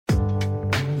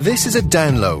This is a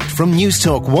download from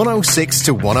Newstalk 106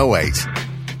 to 108.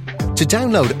 To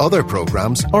download other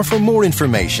programmes or for more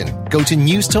information, go to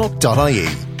newstalk.ie.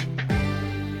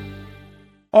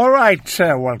 All right,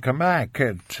 welcome back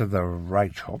to the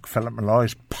Right Hook. Philip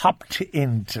Molloy's popped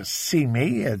in to see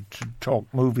me to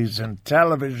talk movies and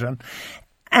television.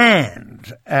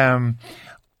 And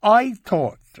I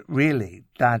thought, really,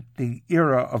 that the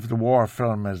era of the war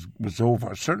film was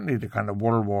over, certainly the kind of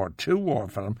World War II war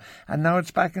film, and now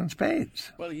it's back in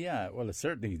spades. Well, yeah, it's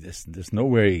certainly, there's no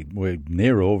way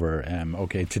near over.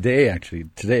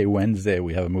 Today, Wednesday,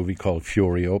 we have a movie called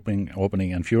Fury opening,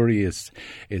 and Fury is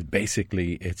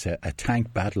basically, it's a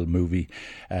tank battle movie.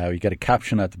 You get a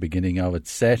caption at the beginning of it,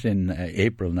 set in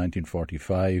April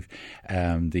 1945.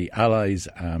 The Allies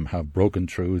have broken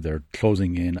through, they're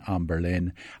closing in on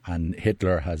Berlin, and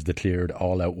Hitler has declared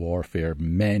all-out warfare,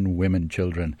 men, women,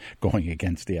 children going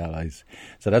against the Allies.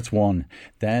 So that's one.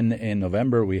 Then in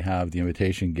November we have The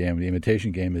Imitation Game. The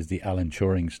Imitation Game is the Alan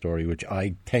Turing story, which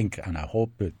I think, and I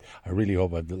really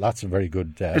hope, lots of very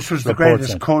good this was the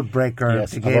greatest code breaker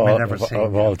the game had ever seen.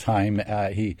 Of all time.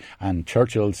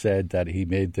 Churchill said that he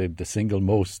made the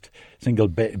single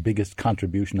biggest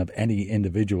contribution of any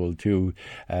individual to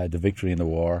the victory in the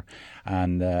war.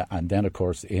 And then, of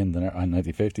course, in the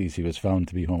 1950s, he was found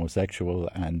to be homosexual,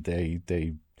 and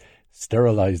they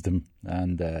sterilized him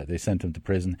and they sent him to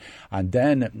prison. And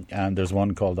then there's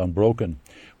one called Unbroken,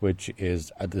 which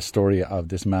is the story of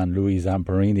this man, Louis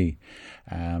Zamperini,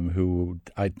 who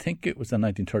I think it was the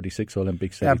 1936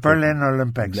 Olympics. Berlin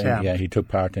Olympics, Yeah, he took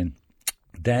part in.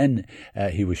 Then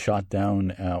he was shot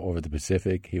down over the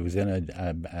Pacific. He was in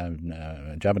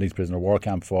a Japanese prisoner of war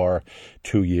camp for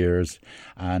 2 years.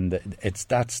 And it's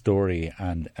that story,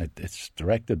 and it's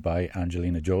directed by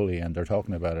Angelina Jolie, and they're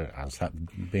talking about it as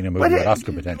being a movie with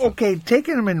Oscar potential. Okay,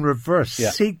 taking them in reverse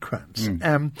sequence.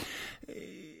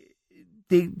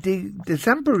 The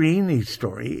Zamperini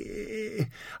story,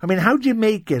 I mean, how do you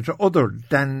make it other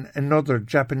than another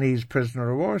Japanese prisoner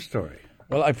of war story?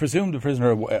 Well, I presume the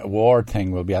prisoner of war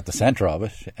thing will be at the centre of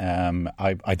it.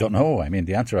 I don't know. I mean,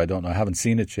 the answer I don't know. I haven't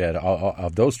seen it yet.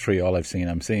 Of those three, all I've seen,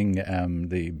 I'm seeing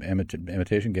the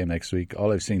Imitation Game next week.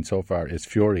 All I've seen so far is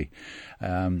Fury.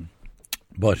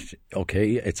 But,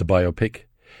 okay, it's a biopic.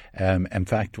 In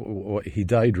fact, he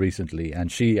died recently, and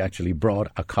she actually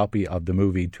brought a copy of the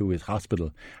movie to his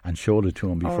hospital and showed it to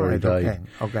him before he died.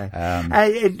 Okay.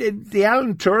 The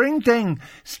Alan Turing thing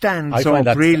stands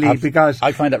up really because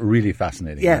I find that really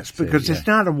fascinating. Yes, because it's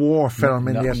not a war film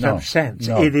in the established sense.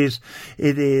 No. It is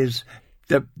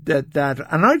that,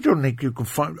 and I don't think you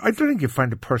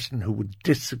find a person who would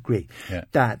disagree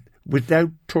that without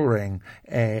Turing,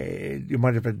 you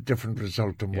might have a different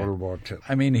result in World War II.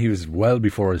 I mean, he was well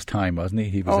before his time, wasn't he?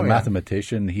 He was a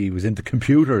mathematician. He was into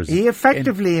computers. He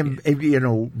effectively,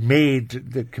 made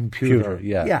the computer.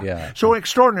 Yeah. So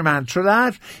extraordinary man. So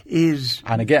that is.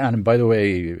 And by the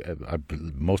way,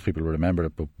 most people will remember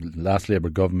it, but last Labour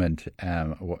government,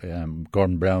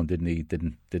 Gordon Brown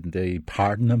didn't they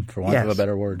pardon him, for want of a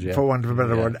better word? For want of a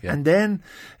better word. Yeah. And then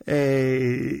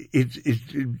it's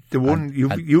the one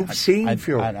you've seen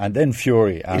Fury. And then Fury.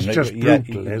 It's just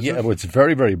brutal, isn't it? Well, it's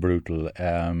very, very brutal.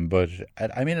 But,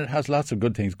 I mean, it has lots of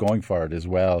good things going for it as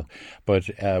well. But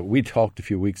we talked a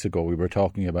few weeks ago, we were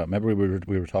talking about, remember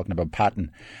we were talking about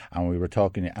Patton,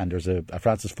 and there's a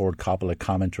Francis Ford Coppola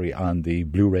commentary on the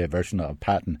Blu-ray version of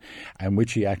Patton, in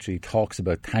which he actually talks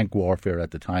about tank warfare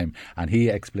at the time. And he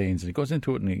explains, and he goes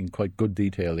into it in quite good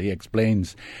detail, he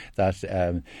explains that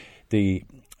the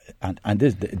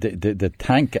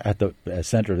tank at the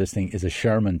centre of this thing is a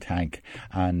Sherman tank,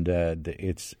 and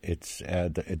there's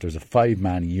a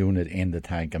 5-man unit in the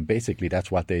tank, and basically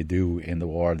that's what they do in the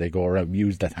war. They go around,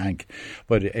 use the tank.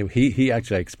 But he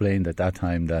actually explained at that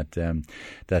time that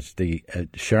the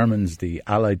Shermans, the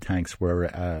Allied tanks,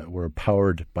 were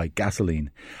powered by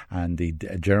gasoline, and the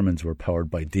Germans were powered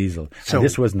by diesel. So and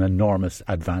this was an enormous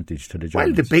advantage to the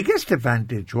Germans. Well, the biggest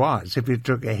advantage was if you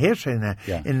took a hit in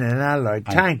an Allied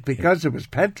tank. Because it was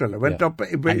petrol, it went up.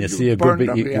 And you see a good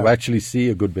bit. You actually see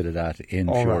a good bit of that in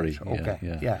Fury. Right.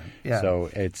 Okay. Yeah.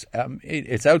 So it's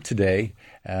out today.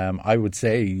 I would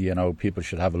say people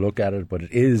should have a look at it, but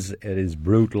it is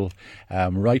brutal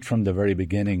right from the very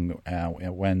beginning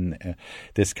when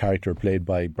this character played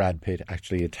by Brad Pitt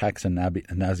actually attacks a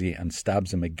Nazi and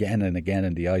stabs him again and again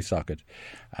in the eye socket,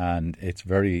 and it's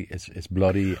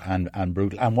bloody and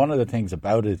brutal. And one of the things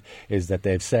about it is that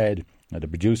they've said The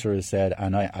producer has said,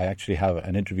 and I actually have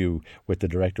an interview with the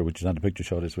director, which is on the picture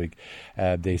show this week.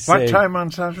 They say what time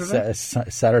on Saturday?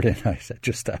 Saturday night,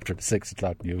 just after the 6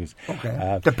 o'clock news.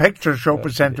 Okay. The picture show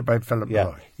presented by Philip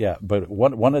Molloy. Yeah, but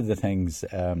one of the things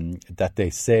that they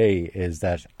say is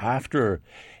that after,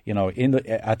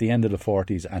 at the end of the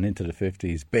 40s and into the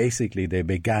 50s, basically they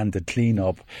began to clean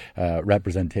up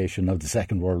representation of the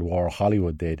Second World War.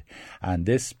 Hollywood did, and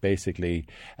this basically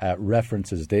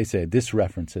references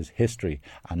history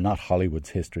and not Hollywood's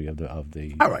history of the.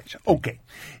 All right, okay.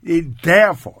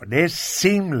 Therefore, this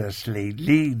seamlessly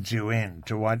leads you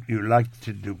into what you like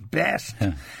to do best.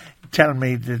 Tell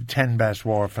me the 10 best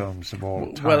war films of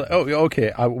all time. Well,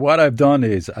 okay. What I've done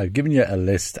is I've given you a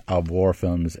list of war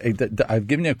films. I've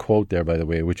given you a quote there, by the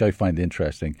way, which I find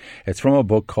interesting. It's from a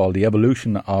book called The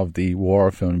Evolution of the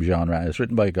War Film Genre. It's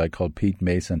written by a guy called Pete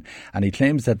Mason, and he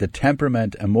claims that the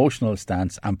temperament, emotional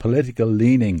stance and political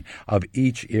leaning of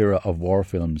each era of war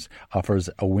films offers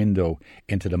a window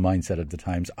into the mindset of the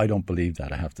times. I don't believe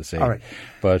that, I have to say. All right.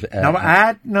 But now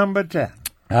at number 10.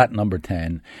 At number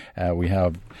 10, we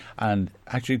have, and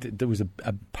actually there was a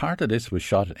part of this was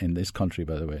shot in this country,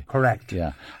 by the way. Correct.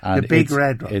 Yeah. And the big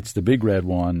red one. It's the big red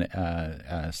one,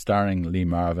 starring Lee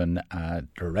Marvin,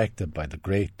 directed by the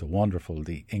great, the wonderful,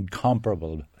 the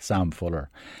incomparable Sam Fuller.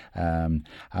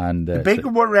 The big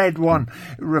red one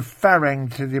referring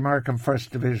to the American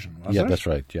First Division, was it? Yeah, that's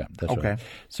right. Yeah, that's okay. Right.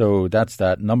 So that's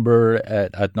that.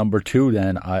 At number 2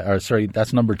 then,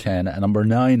 that's number 10. At number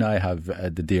 9 I have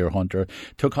The Deer Hunter.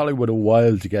 Took Hollywood a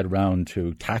while to get around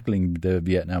to tackling the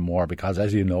Vietnam War because,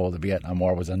 as you know, the Vietnam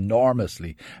War was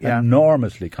enormously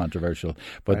controversial.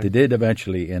 But they did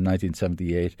eventually in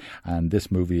 1978, and this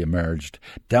movie emerged.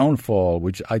 Downfall,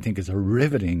 which I think is a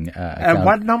riveting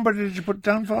what number did you put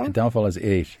Downfall? Downfall is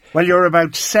 8. Well, you're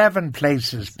about 7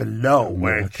 places below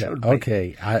where it should be.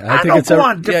 Okay. I think it's go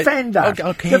on, defend that.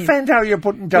 Okay. Defend how you're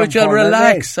putting Downfall. Would you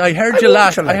relax? I heard you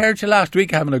last week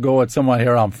having a go at someone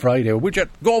here on Friday. Would you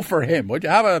go for him? Would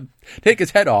you take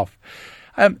his head off?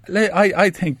 I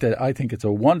think it's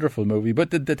a wonderful movie,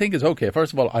 but the thing is, okay,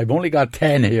 first of all, I've only got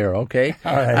 10 here, okay?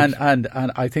 All right.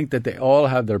 And I think that they all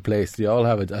have their place. They all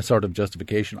have a sort of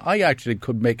justification. I actually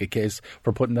could make a case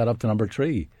for putting that up to number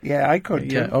 3. Yeah, I could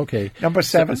too. Yeah, okay. Number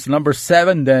 7. So number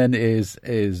 7 then is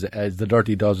The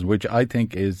Dirty Dozen, which I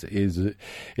think is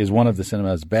one of the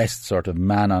cinema's best sort of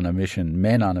men on a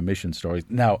mission stories.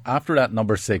 Now, after that,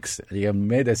 number 6, you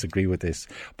may disagree with this,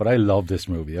 but I love this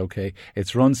movie, okay?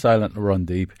 It's Run Silent and Run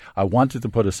Deep. I wanted to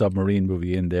put a submarine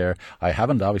movie in there. I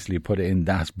haven't obviously put it in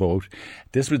that boat.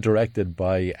 This was directed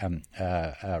by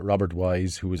Robert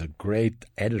Wise, who was a great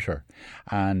editor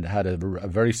and had a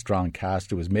very strong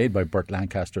cast. It was made by Burt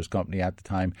Lancaster's company at the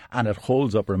time, and it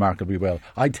holds up remarkably well.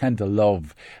 I tend to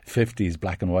love 50s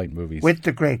black and white movies. With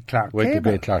the great Clark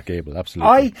Gable,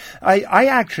 absolutely. I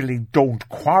actually don't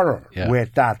quarrel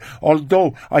with that,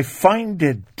 although I find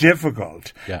it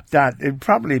difficult that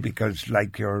probably because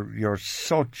like you're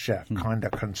such a kind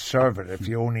of conservative,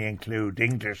 you only include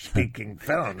English-speaking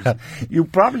films. You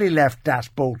probably left Das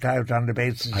Boot out on the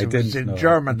basis it was in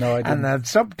German and had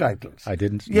subtitles. I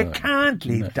didn't. You can't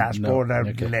leave Das Boot out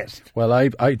of the list. Well,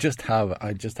 I just have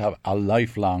a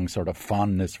lifelong sort of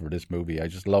fondness for this movie. I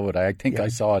just love it. I think I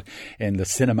saw it in the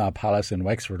Cinema Palace in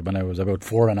Wexford when I was about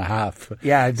 4.5.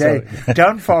 Yeah,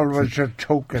 Downfall was your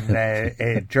token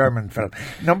German film.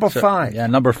 Number 5. Yeah,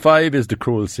 number 5 is The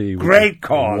Cruel Sea. Great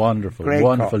call. Wonderful.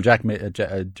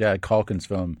 Jack Hawkins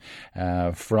film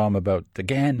from about,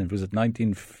 again, it was at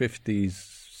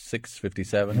 1956,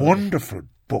 57. Wonderful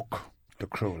book. The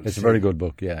Cruel Sea. It's a very good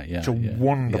book, yeah. It's a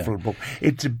wonderful book.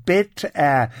 It's a bit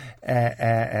kind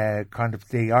of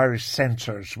the Irish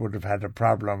censors would have had a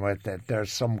problem with it.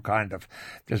 There's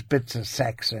bits of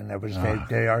sex in it.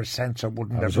 The Irish censor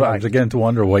wouldn't have liked. I was beginning to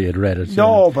wonder why you'd read it.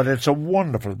 No, but it's a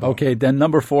wonderful book. Okay, then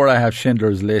number 4 I have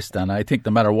Schindler's List, and I think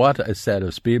no matter what is said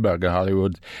of Spielberg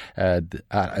and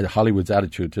Hollywood's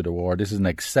attitude to the war, this is an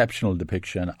exceptional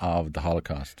depiction of the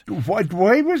Holocaust.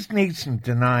 Why was Neeson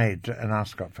denied an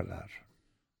Oscar for that?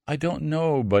 I don't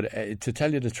know, but to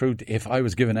tell you the truth, if I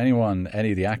was giving any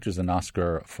of the actors an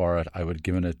Oscar for it, I would have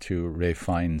given it to Ralph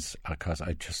Fiennes because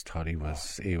I just thought he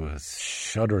was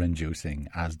shudder-inducing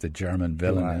as the German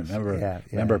villain.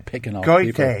 Remember picking off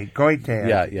Goethe.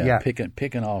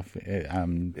 Picking off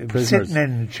prisoners. Sitting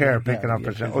in the chair picking up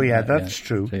prisoners. Oh yeah, that's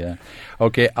true. So, yeah.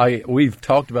 Okay, we've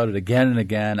talked about it again and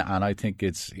again, and I think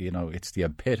it's the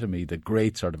epitome, the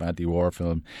great sort of anti-war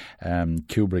film,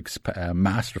 Kubrick's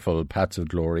masterful Paths of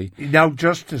Glory. Glory. Now,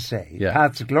 just to say, Yeah.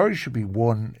 Paths of Glory should be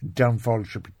 1, Downfall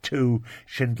should be 2,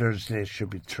 Schindler's List should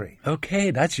be 3.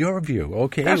 Okay, that's your view.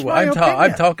 Okay, That's well, my I'm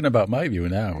opinion. talking about my view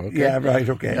now. Okay. Yeah, right,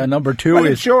 okay. Number 2 Well,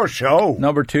 is it's your show.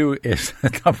 Number two is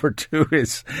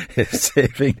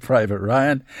Saving Private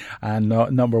Ryan, and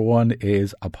number 1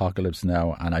 is Apocalypse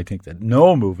Now. And I think that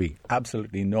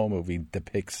absolutely no movie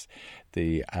depicts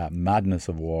the madness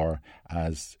of war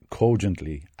as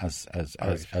cogently, as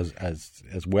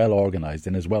well organised,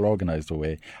 in as well organised a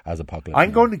way as Apocalypse I'm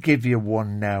Now. going to give you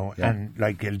one now, and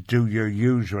like you'll do your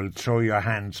usual, throw your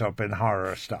hands up in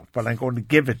horror stuff, but I'm going to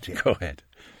give it to you. Go ahead.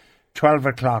 12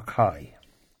 O'Clock High.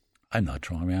 I'm not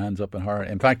throwing my hands up in horror.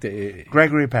 In fact,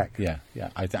 Gregory Peck. Yeah.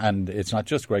 And it's not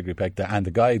just Gregory Peck.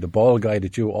 The bald guy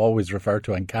that you always refer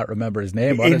to and can't remember his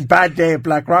name. In Bad Day at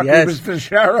Black Rock, Yes. he was the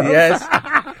sheriff. Yes.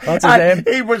 What's his name?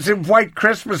 He was in White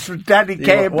Christmas with Daddy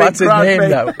K. What's his Big name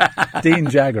Crosby. now? Dean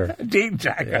Jagger. Dean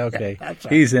Jagger. Yeah, okay. That's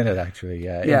right. He's in it, actually,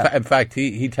 yeah. Yeah. In fact,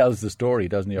 he tells the story,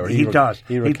 doesn't he? Or He does.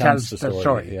 He He recounts tells the the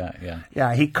story. story. Yeah.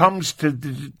 Yeah, he comes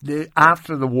to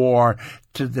after the war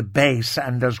to the base,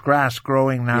 and there's grass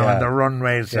growing now Yeah. on the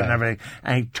runways and Yeah. everything,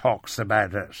 and he talks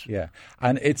about it. Yeah.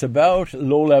 And it's about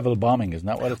low-level bombing, isn't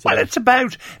that what it's Well, about? it's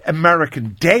about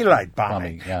American daylight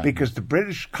bombing, Bombing, yeah. because the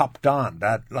British copped on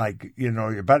that, like,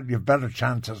 you've better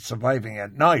chance of surviving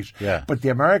at night. Yeah. But the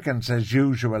Americans, as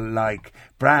usual, like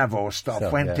Bravo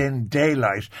stuff, went in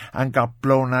daylight and got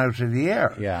blown out of the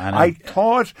air. Yeah, and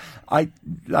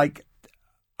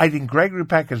I think Gregory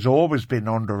Peck has always been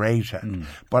underrated,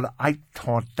 but I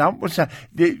thought that was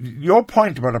your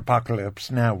point about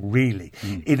Apocalypse Now. Really,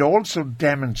 it also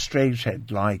demonstrated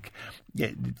like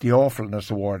the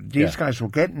awfulness of war. These guys were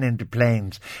getting into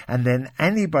planes, and then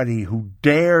anybody who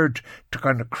dared to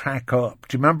kind of crack up.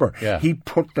 Do you remember? Yeah. He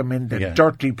put them in the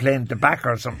dirty plane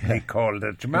tobacco or something he called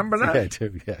it. Do you remember that? Yeah, I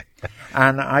do, yeah.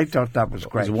 And I thought that was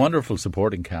great. It was a wonderful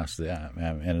supporting cast in it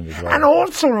as well. And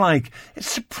also, like, it's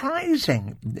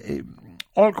surprising.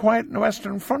 All Quiet on the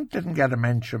Western Front didn't get a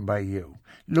mention by you.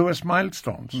 Lewis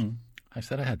Milestones. I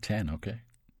said I had 10, okay.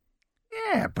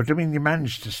 Yeah, but I mean, you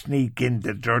managed to sneak in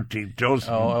the Dirty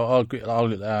Dozen. All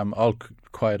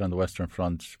Quiet on the Western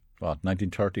Front. What,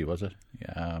 1930 was it?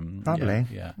 Yeah, Probably.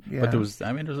 Yeah. Yeah. But there's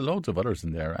loads of others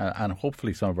in there, and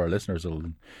hopefully some of our listeners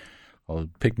will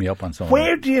pick me up on some.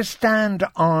 Where do you stand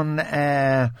on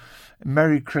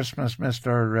Merry Christmas,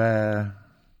 Mr.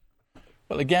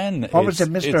 Well, again, What was it,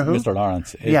 Mr. Who? Mr.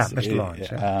 Lawrence. Mr. Lawrence.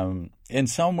 Yeah. In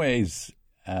some ways,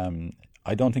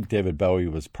 I don't think David Bowie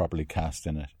was properly cast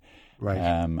in it. Right.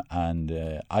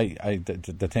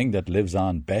 The thing that lives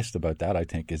on best about that, I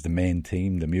think, is the main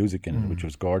theme, the music in it, which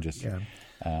was gorgeous. Yeah.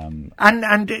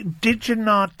 And did you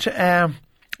not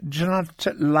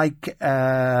like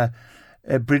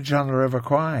Bridge on the River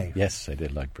Kwai? Yes, I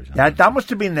did like Bridge on the River. That must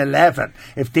have been 11.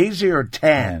 If these are your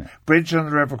 10, Bridge on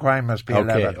the River Kwai must be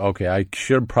 11. Okay, I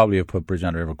should probably have put Bridge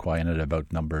on the River Kwai in at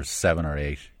about number 7 or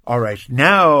 8. All right,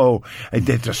 now,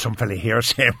 there's some fella here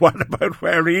saying, what about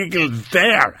Where Eagles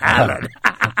Dare, Alan?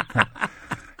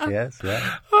 Yes,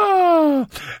 yeah. Oh,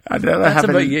 and then That's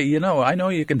I know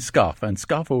you can scoff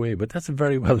away, but that's a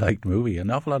very well liked movie.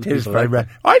 An awful lot of people like it.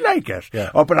 I like it.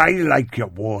 Yeah. Oh, but I like your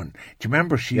one. Do you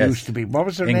remember she used to be, what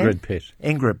was her name? Ingrid Pitt.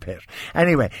 Ingrid Pitt.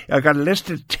 Anyway, I got a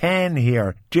list of 10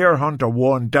 here. Deer Hunter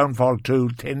 1, Downfall 2,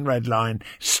 Thin Red Line,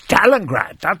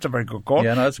 Stalingrad. That's a very good call.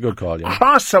 Yeah, no, that's a good call, yeah.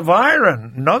 Cross of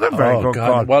Iron, another very good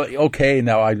call. Well, okay,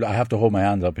 now I have to hold my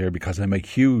hands up here because I'm a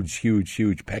huge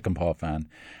Peckinpah fan.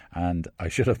 And I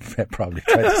should have probably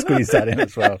tried to squeeze that in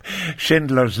as well.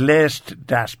 Schindler's List,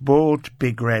 Das Boot,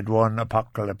 Big Red One,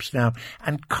 Apocalypse Now,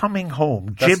 and Coming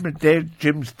Home.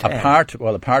 Jim's 10.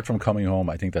 Apart from Coming Home,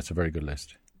 I think that's a very good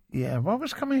list. Yeah, what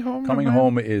was Coming Home? Coming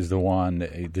Home is the one,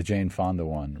 the Jane Fonda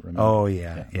one. Remember? Oh,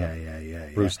 yeah.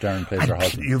 Bruce Dern plays her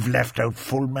husband. You've left out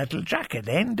Full Metal Jacket.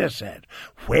 Enda said,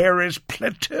 where is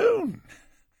Platoon?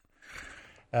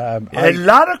 A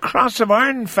lot of Cross of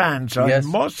Iron fans, I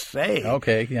must say.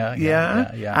 Okay, yeah.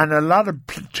 And a lot of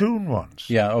Platoon ones.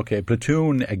 Yeah, okay.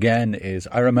 Platoon, again, is...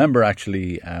 I remember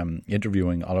actually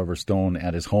interviewing Oliver Stone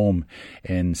at his home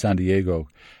in San Diego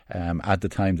at the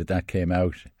time that came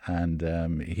out. And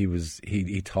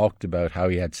he talked about how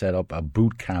he had set up a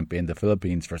boot camp in the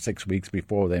Philippines for 6 weeks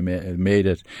before they made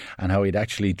it, and how he'd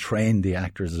actually trained the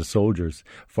actors as soldiers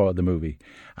for the movie.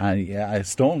 And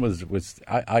Stone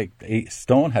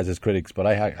Stone has his critics, but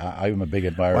I'm a big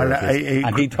admirer of his.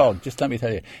 And he talked, just let me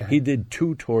tell you, he did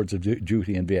 2 tours of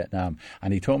duty in Vietnam,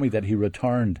 and he told me that he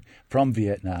returned from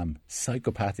Vietnam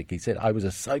psychopathic. He said, I was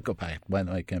a psychopath when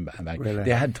I came back. Really?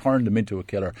 They had turned him into a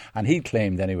killer. And he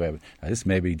claimed anyway, this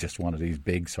may be just one of these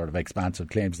big sort of expansive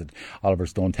claims that Oliver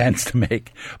Stone tends to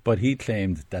make, but he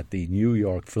claimed that the New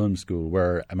York Film School,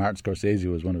 where Martin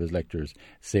Scorsese was one of his lecturers,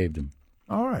 saved him.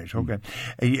 All right, okay.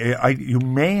 You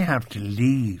may have to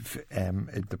leave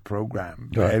the programme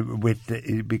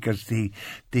because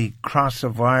the Cross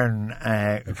of Iron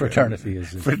fraternity is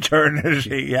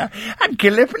fraternity, yeah. And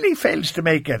Gallipoli fails to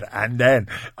make it, and then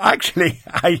actually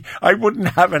I wouldn't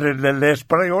have it in the list,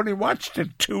 but I only watched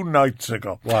it 2 nights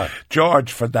ago. What?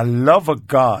 George, for the love of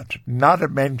God, not a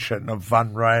mention of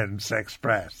Van Ryan's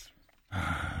Express.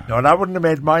 No, that wouldn't have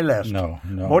made my list. No.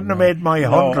 Wouldn't have made my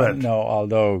 100. No,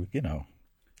 although,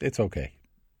 it's okay.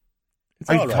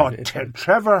 I thought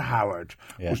Trevor Howard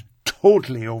was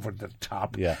totally over the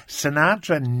top. Yeah.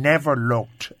 Sinatra never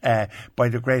looked, by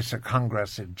the grace of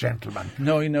Congress, a gentleman.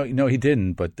 No, he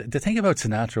didn't. But the thing about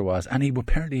Sinatra was, and he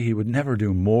would never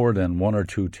do more than 1 or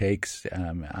 2 takes.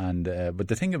 But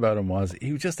the thing about him was,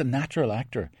 he was just a natural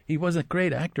actor. He was a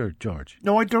great actor, George.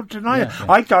 No, I don't deny it. Yeah.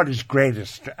 I thought his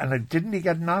greatest, and didn't he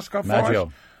get an Oscar for it?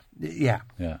 Yeah.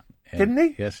 Didn't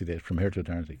he? Yes, he did. From Here to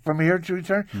Eternity. From Here to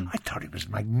Eternity? I thought he was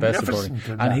magnificent.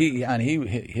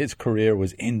 His career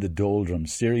was in the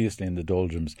doldrums, seriously in the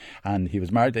doldrums. And he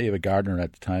was married to Ava Gardner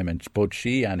at the time, and both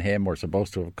she and him were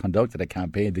supposed to have conducted a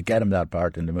campaign to get him that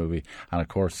part in the movie. And of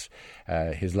course,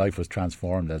 his life was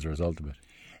transformed as a result of it.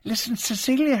 Listen,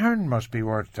 Cecilia Ahern must be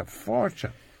worth a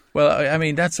fortune. Well, I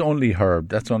mean, that's only her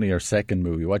second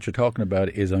movie. What you're talking about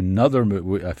is another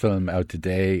film out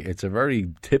today. It's a very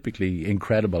typically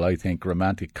incredible, I think,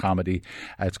 romantic comedy.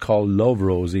 It's called Love,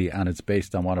 Rosie, and it's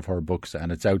based on one of her books,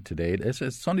 and it's out today.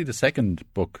 It's only the second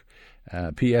book.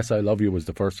 P.S. I Love You was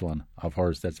the first one of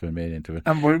hers that's been made into it.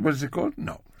 And was it good?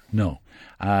 No.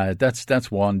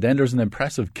 That's one. Then there's an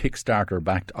impressive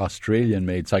Kickstarter-backed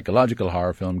Australian-made psychological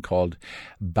horror film called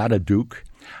Babadook.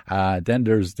 Then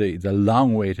there's the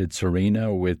long-awaited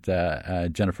Serena with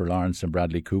Jennifer Lawrence and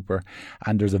Bradley Cooper.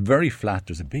 And there's a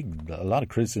lot of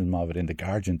criticism of it in The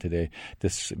Guardian today.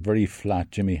 This very flat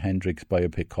Jimi Hendrix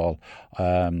biopic called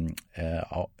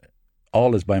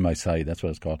All Is By My Side, that's what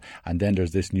it's called. And then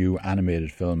there's this new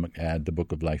animated film, The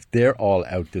Book of Life. They're all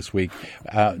out this week.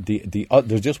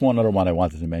 There's just one other one I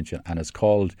wanted to mention, and it's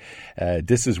called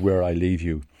This Is Where I Leave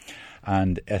You.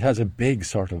 And it has a big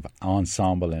sort of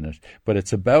ensemble in it. But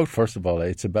it's about, first of all,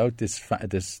 the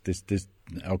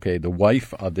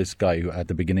wife of this guy who at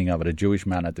the beginning of it, a Jewish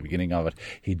man at the beginning of it,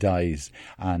 he dies,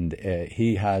 and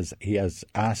he has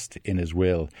asked in his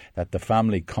will that the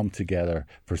family come together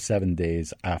for 7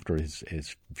 days after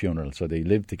his funeral. So they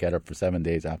live together for 7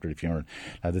 days after the funeral.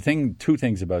 Now two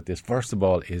things about this. First of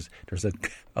all is there's a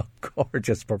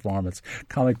gorgeous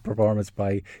comic performance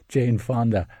by Jane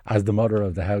Fonda as the mother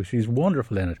of the house. She's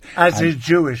wonderful in it. As the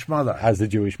Jewish mother.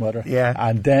 Yeah.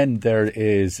 And then there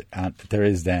is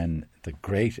then the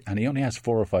great, and he only has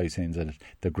 4 or 5 scenes in it,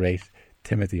 the great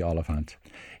Timothy Oliphant.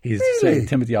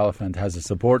 Timothy Oliphant has a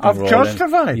supporting role. Of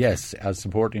Justified? Yes, has a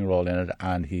supporting role in it,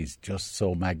 and he's just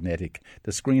so magnetic.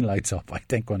 The screen lights up, I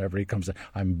think, whenever he comes in.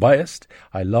 I'm biased.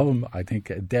 I love him. I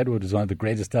think Deadwood is one of the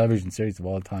greatest television series of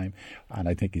all time, and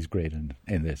I think he's great in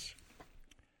this.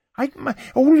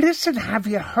 Listen, have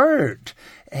you heard?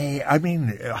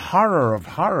 Horror of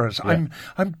horrors. Yeah.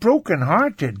 I'm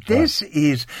broken-hearted.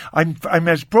 I'm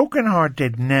as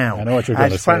broken-hearted now. I know what you're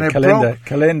going to say.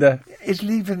 Kalinda is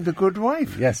leaving The Good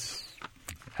Wife. Yes.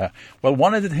 Well,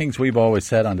 one of the things we've always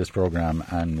said on this programme,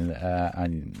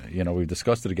 and we've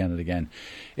discussed it again and again,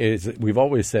 is we've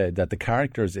always said that the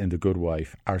characters in The Good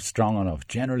Wife are strong enough.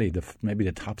 Generally, maybe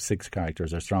the top 6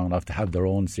 characters are strong enough to have their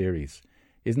own series.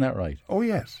 Isn't that right? Oh,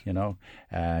 yes.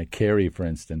 Carey, for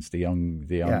instance, the young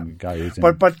guy who's in...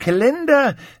 But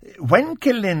Kalinda, when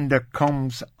Kalinda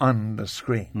comes on the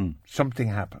screen, something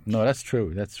happens. No, that's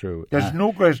true. There's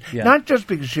no question. Yeah. Not just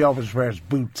because she always wears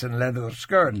boots and leather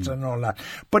skirts and all that,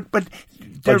 but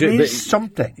there is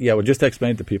something. Yeah, well, just to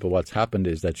explain to people what's happened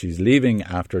is that she's leaving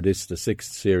after the 6th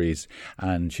series,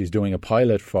 and she's doing a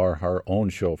pilot for her own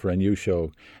show, for a new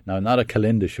show. Now, not a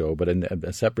Kalinda show, but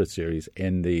a separate series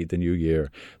in the new year.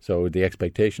 So the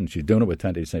expectation, she's doing it with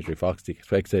 20th Century Fox, the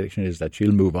expectation is that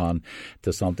she'll move on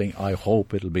to something. I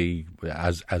hope it'll be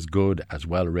as good, as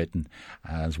well written,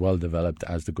 as well developed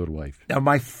as The Good Wife. Now,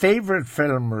 my favourite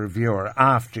film reviewer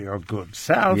after your good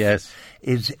self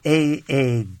is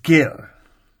A.A. Gill.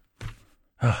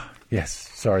 Oh, yes,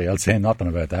 sorry, I'll say nothing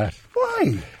about that.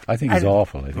 Why? I think he's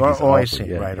awful. I see,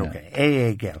 yeah, right, okay.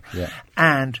 A.A. Gill. Yeah.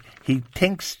 And he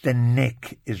thinks The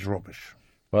Nick is rubbish.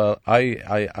 Well, again,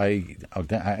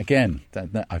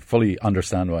 I fully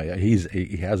understand why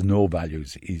he has no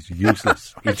values. He's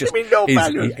useless. What do you mean no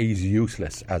values? He's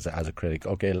useless as a critic.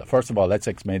 Okay, first of all, let's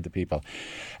explain to people.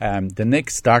 The Nick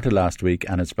started last week,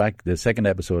 and it's back. The second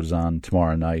episode is on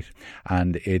tomorrow night,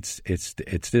 and it's.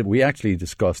 We actually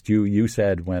discussed. You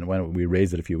said when we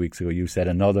raised it a few weeks ago, you said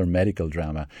another medical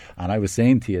drama, and I was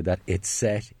saying to you that it's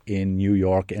set in New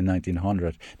York in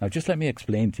 1900. Now, just let me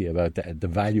explain to you about the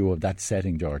value of that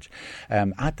setting, George.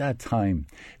 At that time,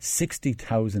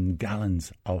 60,000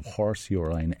 gallons of horse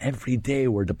urine every day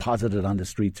were deposited on the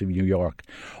streets of New York.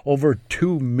 Over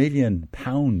 2 million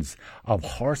pounds of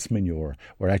horse manure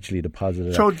were actually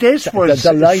deposited. So this was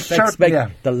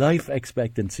the life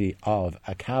expectancy of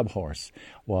a cab horse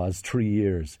was 3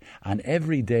 years, and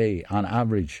every day, on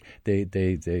average, they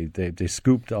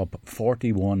scooped up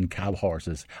 41 cab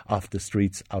horses off the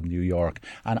streets of New York.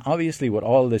 And obviously, with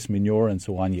all this manure and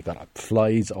so on, you got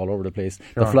flies all over the place.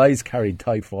 Sure. The flies carried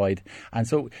typhoid, and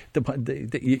so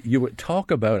you would talk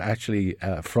about actually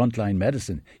frontline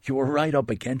medicine. You were right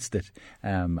up against it.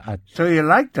 So you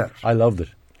liked it? I loved it.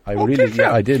 I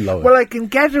did love it. Well, I can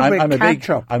get it with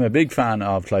ketchup. I'm a big fan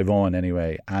of Clive Owen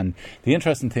anyway. And the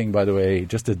interesting thing, by the way,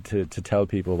 just to tell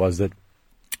people, was that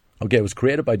okay, it was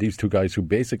created by these two guys who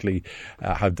basically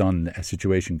have done a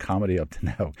situation comedy up to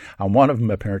now. And one of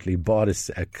them apparently bought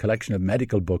a collection of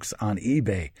medical books on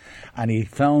eBay. And he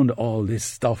found all this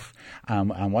stuff.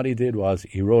 And what he did was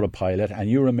he wrote a pilot. And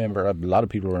you remember, a lot of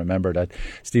people remember that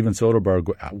Steven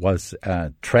Soderbergh was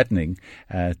threatening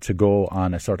to go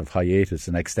on a sort of hiatus,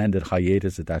 an extended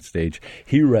hiatus at that stage.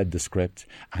 He read the script,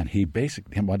 and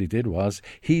what he did was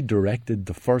he directed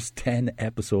the first 10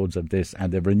 episodes of this.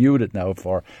 And they've renewed it now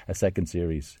for a second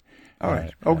series. All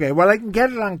right. Okay. Well, I can get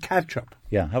it on catch-up.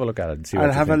 Yeah, have a look at it and see. I'll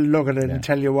have a look at it and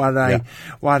tell you what I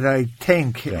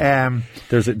think. Yeah.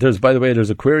 There's by the way, there's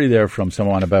a query there from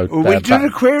someone about. We'll do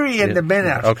the query in a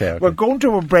minute. Okay. We're going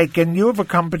to a break, and you have a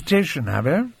competition, have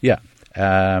you? Yeah.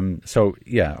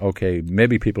 Okay.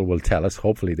 Maybe people will tell us.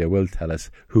 Hopefully, they will tell us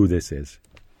who this is.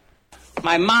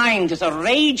 My mind is a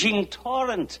raging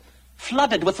torrent,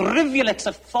 flooded with rivulets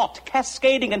of thought,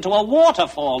 cascading into a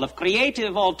waterfall of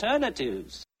creative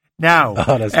alternatives. Now,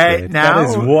 that's great. That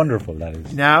is wonderful. That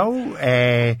is. Now,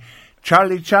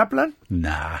 Charlie Chaplin?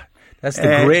 Nah. That's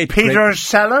the great... Peter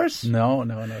Sellers? No.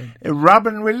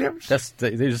 Robin Williams?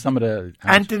 These are some of the...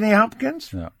 Anthony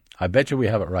Hopkins? No. I bet you we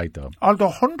have it right, though. Although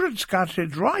hundreds got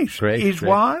it right. Great.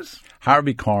 Was...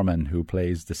 Harvey Korman, who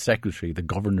plays the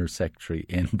governor's secretary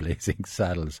in Blazing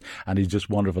Saddles, and he's just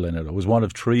wonderful in it. It was one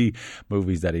of 3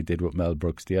 movies that he did with Mel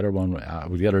Brooks. The other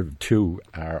 2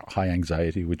 are High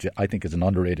Anxiety, which I think is an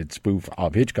underrated spoof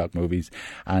of Hitchcock movies,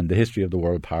 and The History of the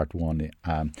World Part 1.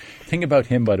 Thing about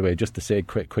him, by the way, just to say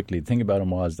quickly, the thing about him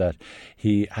was that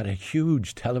he had a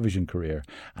huge television career,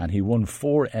 and he won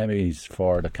 4 Emmys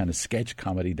for the kind of sketch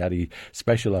comedy that he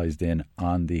specialised in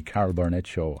on the Carol Burnett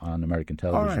show on American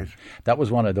television. All right. That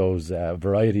was one of those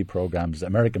variety programs,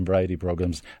 American variety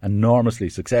programs, enormously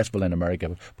successful in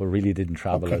America, but really didn't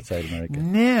travel outside America.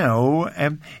 Now,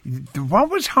 what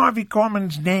was Harvey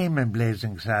Korman's name in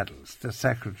Blazing Saddles, the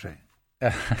secretary?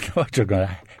 What you're going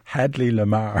to... Hadley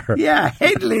Lamar. Yeah,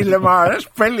 Hadley Lamar. That's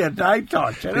brilliant, I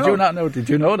thought. Did you not know? Did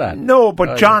you know that? No,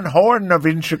 but John Horton of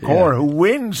Inchicore, who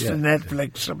wins the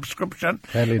Netflix subscription,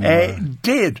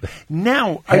 did.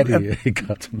 Now, I'm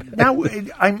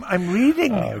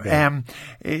reading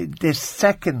the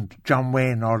second John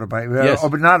Wayne autobiography,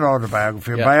 but not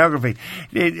autobiography, biography.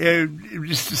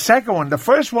 It's the second one. The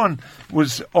first one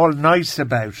was all nice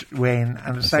about Wayne,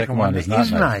 and the second one is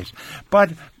nice.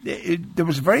 But there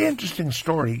was a very interesting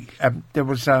story. There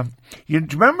was you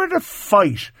remember the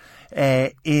fight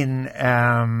in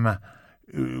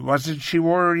was it She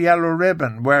Wore a Yellow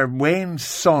Ribbon, where Wayne's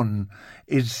son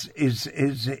is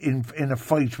in a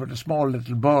fight with a small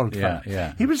little bald fella.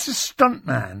 Yeah. He was a stunt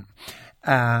man.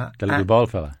 The little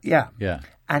bald fella. Yeah. Yeah.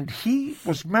 And he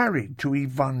was married to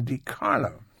Yvonne Di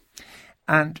Carlo,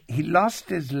 and he lost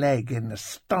his leg in a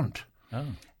stunt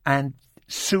and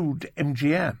sued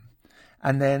MGM.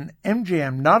 And then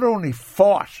MGM not only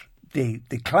fought the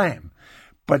claim,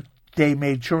 but they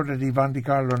made sure that Yvonne Di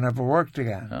Carlo never worked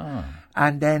again. Oh.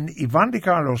 And then Yvonne Di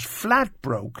Carlo's flat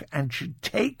broke, and she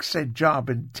takes a job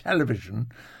in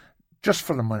television just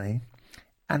for the money.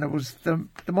 And it was the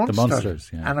Munsters. The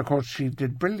Munsters, yeah. And, of course, she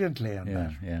did brilliantly on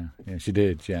that. Yeah, she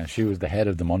did, yeah. She was the head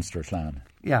of the Munster clan.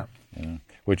 Yeah.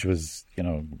 Which was,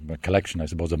 a collection, I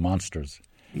suppose, of monsters.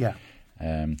 Yeah.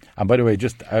 And by the way,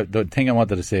 just the thing I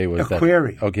wanted to say was the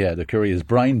query. Okay, yeah, the query is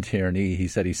Brian Tierney. He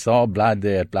said he saw Bad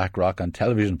Day at Blackrock on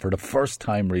television for the first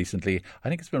time recently. I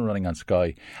think it's been running on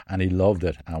Sky, and he loved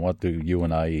it. And what do you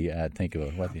and I think of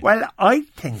it? Well, I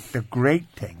think the great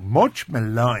thing, much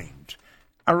maligned,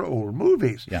 are old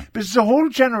movies. Yeah. But there's a whole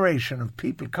generation of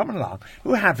people coming along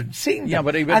who haven't seen them. Yeah,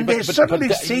 but they suddenly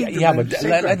see them. Yeah, but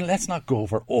let's not go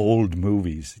for old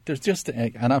movies. There's just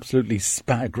an absolutely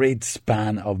great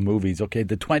span of movies. Okay,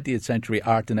 the 20th century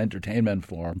art and entertainment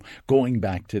form going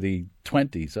back to the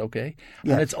 20s, okay?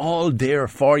 Yeah. And it's all there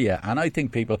for you. And I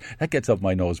think people, that gets up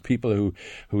my nose, people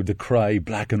who decry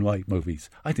black and white movies.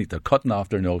 I think they're cutting off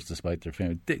their nose despite their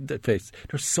face.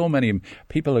 There's so many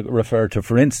people refer to,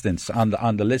 for instance, on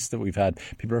the list that we've had,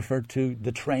 people refer to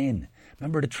The Train.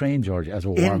 Remember The Train, George, as a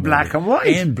war movie. In black and white.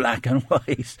 In black and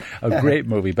white. A great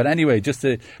movie. But anyway, just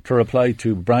to reply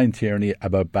to Brian Tierney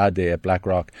about Bad Day at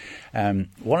Blackrock,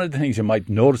 one of the things you might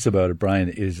notice about it, Brian,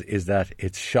 is that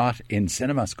it's shot in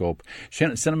CinemaScope.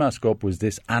 CinemaScope was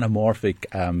this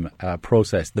anamorphic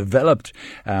process developed,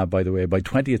 by the way, by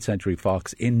 20th Century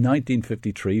Fox in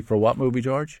 1953 for what movie,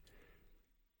 George?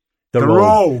 The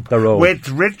Robe, with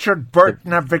Richard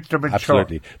Burton and Victor Mature.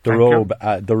 Absolutely, The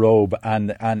Robe,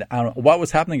 and what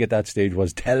was happening at that stage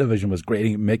was television was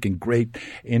making great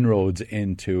inroads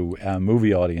into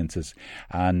movie audiences,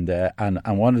 and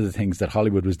one of the things that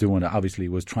Hollywood was doing, obviously,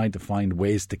 was trying to find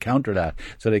ways to counter that.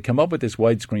 So they come up with this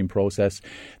widescreen process.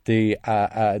 It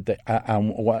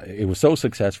was so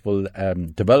successful,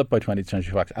 developed by 20th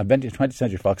Century Fox, and 20th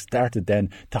Century Fox started then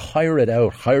to hire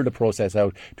the process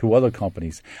out to other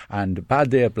companies. And Bad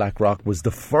Day at Blackrock was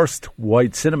the first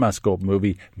wide CinemaScope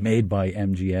movie made by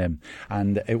MGM.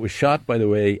 And it was shot, by the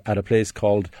way, at a place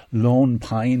called Lone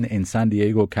Pine in San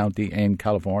Diego County in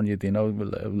California. Do you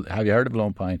know, have you heard of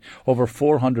Lone Pine? Over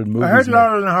 400 movies. I heard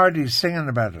Laurel and Hardy singing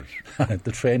about it.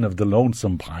 The Train of the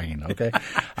Lonesome Pine, okay?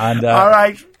 And, all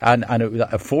right. And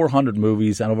 400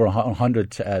 movies and over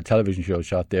 100 television shows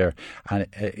shot there. And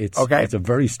it's a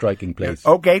very striking place.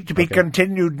 Okay, to be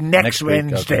continued next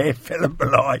Wednesday, okay. Philip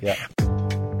Molloy. Yeah.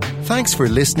 Thanks for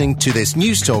listening to this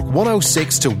News Talk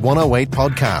 106 to 108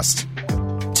 podcast.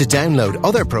 To download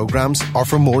other programmes or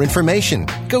for more information,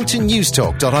 go to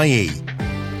newstalk.ie.